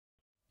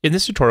In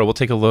this tutorial, we'll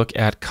take a look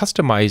at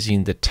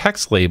customizing the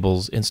text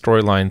labels in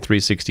Storyline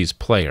 360's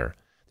player.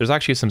 There's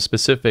actually some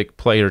specific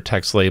player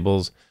text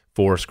labels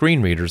for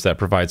screen readers that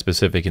provide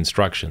specific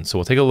instructions. So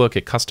we'll take a look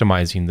at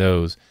customizing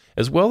those,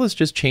 as well as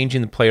just changing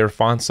the player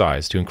font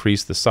size to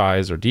increase the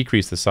size or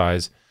decrease the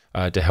size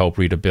to help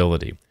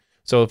readability.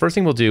 So the first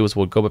thing we'll do is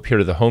we'll go up here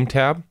to the Home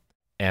tab,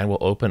 and we'll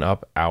open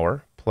up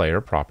our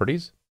player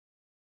properties.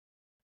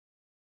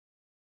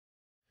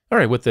 All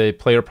right, with the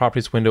player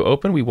properties window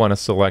open, we want to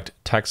select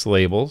text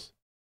labels.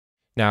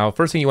 Now,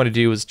 first thing you want to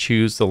do is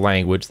choose the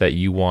language that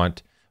you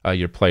want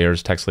your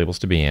player's text labels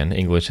to be in.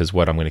 English is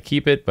what I'm going to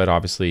keep it, but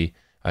obviously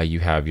you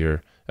have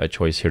your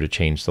choice here to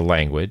change the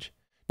language.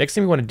 Next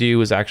thing we want to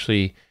do is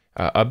actually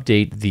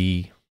update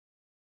the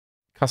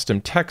custom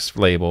text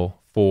label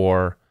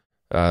for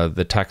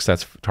the text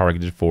that's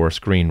targeted for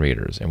screen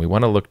readers. And we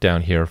want to look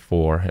down here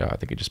for, I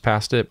think I just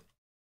passed it,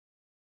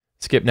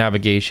 skip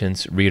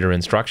navigations, reader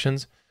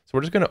instructions. So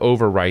we're just going to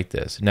overwrite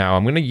this. Now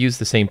I'm going to use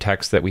the same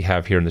text that we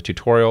have here in the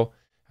tutorial.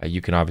 You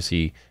can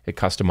obviously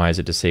customize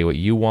it to say what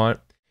you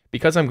want.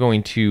 Because I'm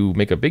going to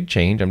make a big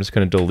change, I'm just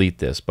going to delete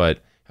this, but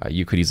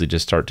you could easily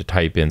just start to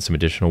type in some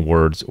additional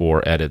words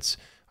or edits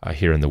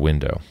here in the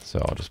window. So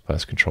I'll just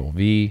press Control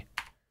V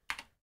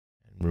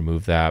and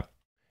remove that.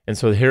 And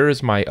so here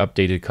is my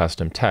updated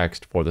custom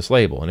text for this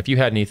label. And if you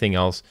had anything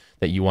else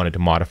that you wanted to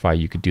modify,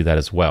 you could do that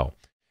as well.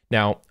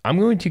 Now, I'm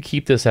going to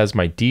keep this as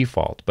my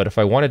default, but if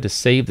I wanted to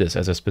save this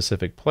as a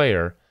specific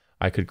player,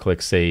 I could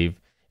click Save,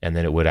 and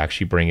then it would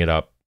actually bring it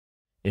up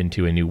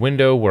into a new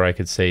window where I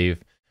could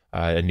save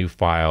a new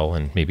file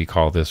and maybe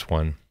call this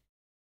one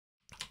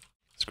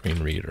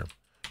Screen Reader,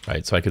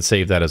 right? So I could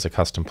save that as a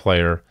custom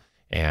player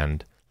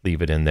and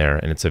leave it in there,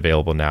 and it's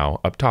available now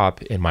up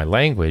top in my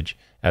language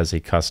as a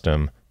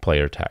custom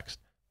player text.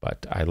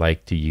 But I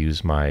like to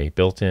use my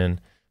built-in,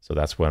 so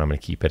that's what I'm going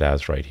to keep it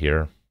as right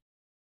here.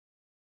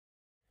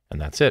 And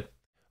that's it.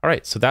 All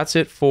right, so that's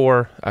it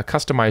for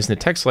customizing the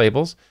text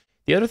labels.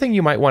 The other thing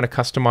you might want to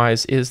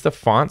customize is the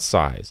font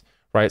size,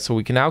 right? So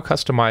we can now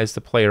customize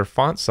the player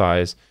font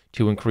size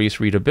to increase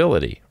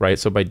readability, right?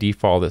 So by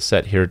default, it's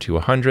set here to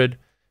 100.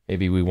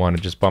 Maybe we want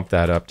to just bump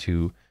that up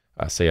to,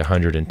 say,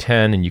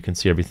 110, and you can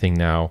see everything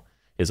now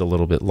is a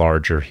little bit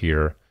larger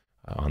here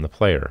on the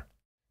player.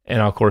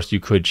 And of course, you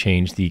could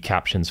change the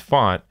captions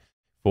font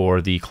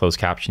for the closed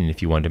captioning.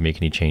 If you wanted to make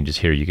any changes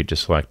here, you could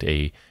just select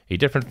a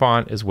different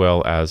font as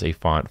well as a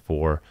font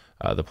for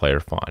the player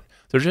font.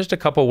 There's just a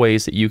couple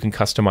ways that you can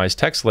customize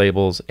text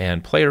labels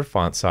and player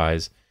font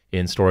size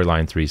in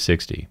Storyline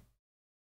 360.